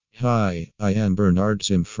Hi, I am Bernard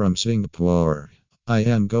Sim from Singapore. I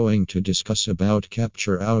am going to discuss about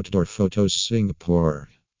capture outdoor photos Singapore.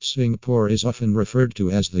 Singapore is often referred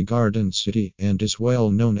to as the Garden City and is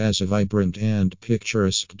well known as a vibrant and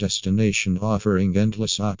picturesque destination offering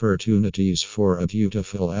endless opportunities for a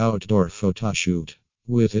beautiful outdoor photoshoot.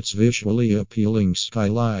 With its visually appealing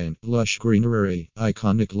skyline, lush greenery,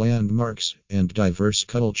 iconic landmarks, and diverse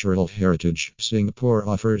cultural heritage, Singapore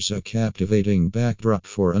offers a captivating backdrop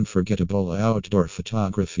for unforgettable outdoor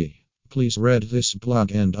photography. Please read this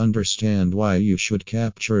blog and understand why you should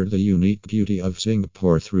capture the unique beauty of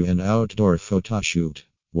Singapore through an outdoor photoshoot.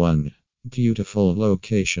 1. Beautiful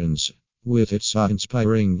locations. With its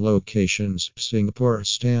awe-inspiring locations, Singapore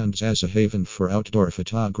stands as a haven for outdoor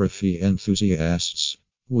photography enthusiasts.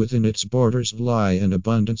 Within its borders lie an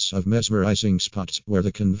abundance of mesmerizing spots where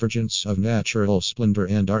the convergence of natural splendor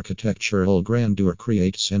and architectural grandeur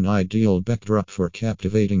creates an ideal backdrop for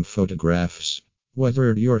captivating photographs.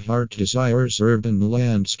 Whether your heart desires urban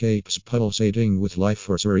landscapes pulsating with life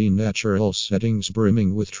or serene natural settings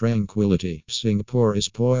brimming with tranquility, Singapore is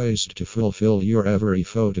poised to fulfill your every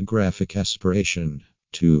photographic aspiration.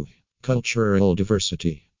 2. Cultural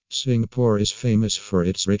diversity. Singapore is famous for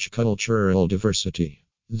its rich cultural diversity.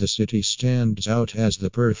 The city stands out as the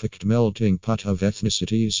perfect melting pot of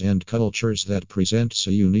ethnicities and cultures that presents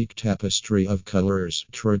a unique tapestry of colors,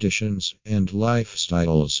 traditions, and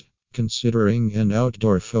lifestyles. Considering an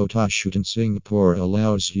outdoor photoshoot in Singapore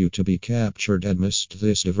allows you to be captured amidst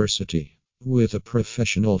this diversity. With a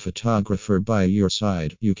professional photographer by your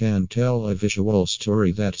side, you can tell a visual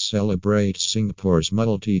story that celebrates Singapore's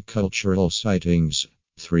multicultural sightings.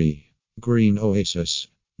 3. Green Oasis.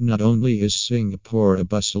 Not only is Singapore a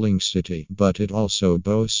bustling city, but it also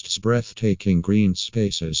boasts breathtaking green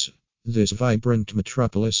spaces. This vibrant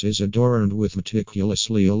metropolis is adorned with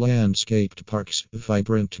meticulously landscaped parks,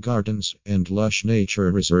 vibrant gardens, and lush nature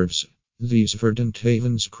reserves. These verdant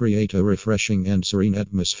havens create a refreshing and serene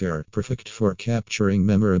atmosphere, perfect for capturing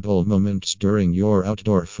memorable moments during your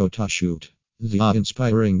outdoor photoshoot. The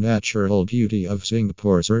awe-inspiring natural beauty of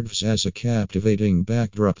Singapore serves as a captivating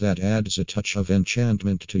backdrop that adds a touch of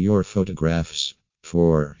enchantment to your photographs.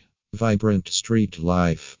 4. Vibrant street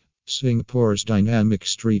life. Singapore's dynamic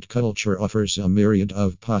street culture offers a myriad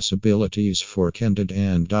of possibilities for candid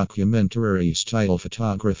and documentary-style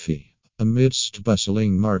photography. Amidst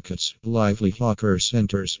bustling markets, lively hawker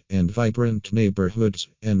centers, and vibrant neighborhoods,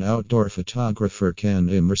 an outdoor photographer can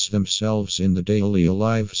immerse themselves in the daily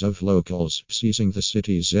lives of locals, seizing the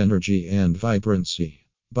city's energy and vibrancy.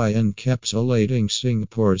 By encapsulating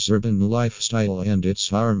Singapore's urban lifestyle and its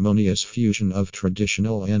harmonious fusion of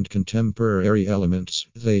traditional and contemporary elements,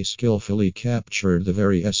 they skillfully capture the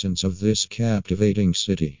very essence of this captivating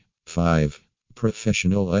city. 5.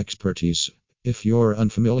 Professional expertise. If you're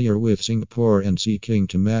unfamiliar with Singapore and seeking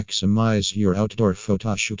to maximize your outdoor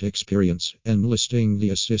photoshoot experience, enlisting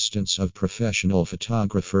the assistance of professional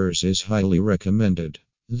photographers is highly recommended.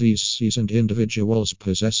 These seasoned individuals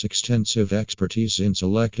possess extensive expertise in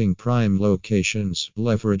selecting prime locations,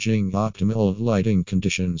 leveraging optimal lighting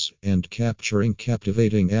conditions, and capturing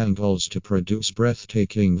captivating angles to produce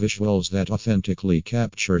breathtaking visuals that authentically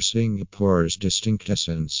capture Singapore's distinct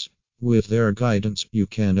essence. With their guidance, you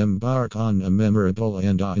can embark on a memorable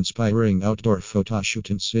and awe-inspiring outdoor photoshoot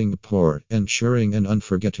in Singapore, ensuring an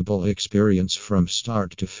unforgettable experience from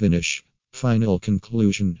start to finish. Final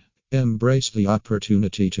conclusion. Embrace the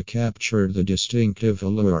opportunity to capture the distinctive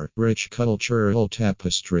allure, rich cultural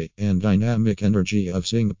tapestry, and dynamic energy of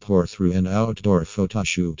Singapore through an outdoor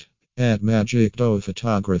photoshoot. At Magic Dove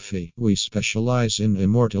Photography, we specialize in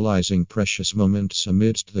immortalizing precious moments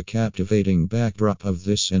amidst the captivating backdrop of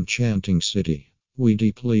this enchanting city. We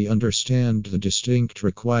deeply understand the distinct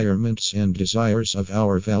requirements and desires of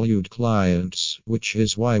our valued clients, which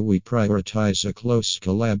is why we prioritize a close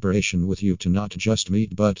collaboration with you to not just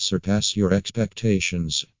meet but surpass your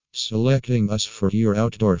expectations. Selecting us for your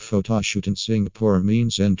outdoor photoshoot in Singapore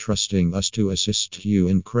means entrusting us to assist you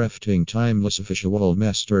in crafting timeless visual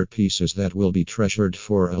masterpieces that will be treasured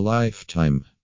for a lifetime.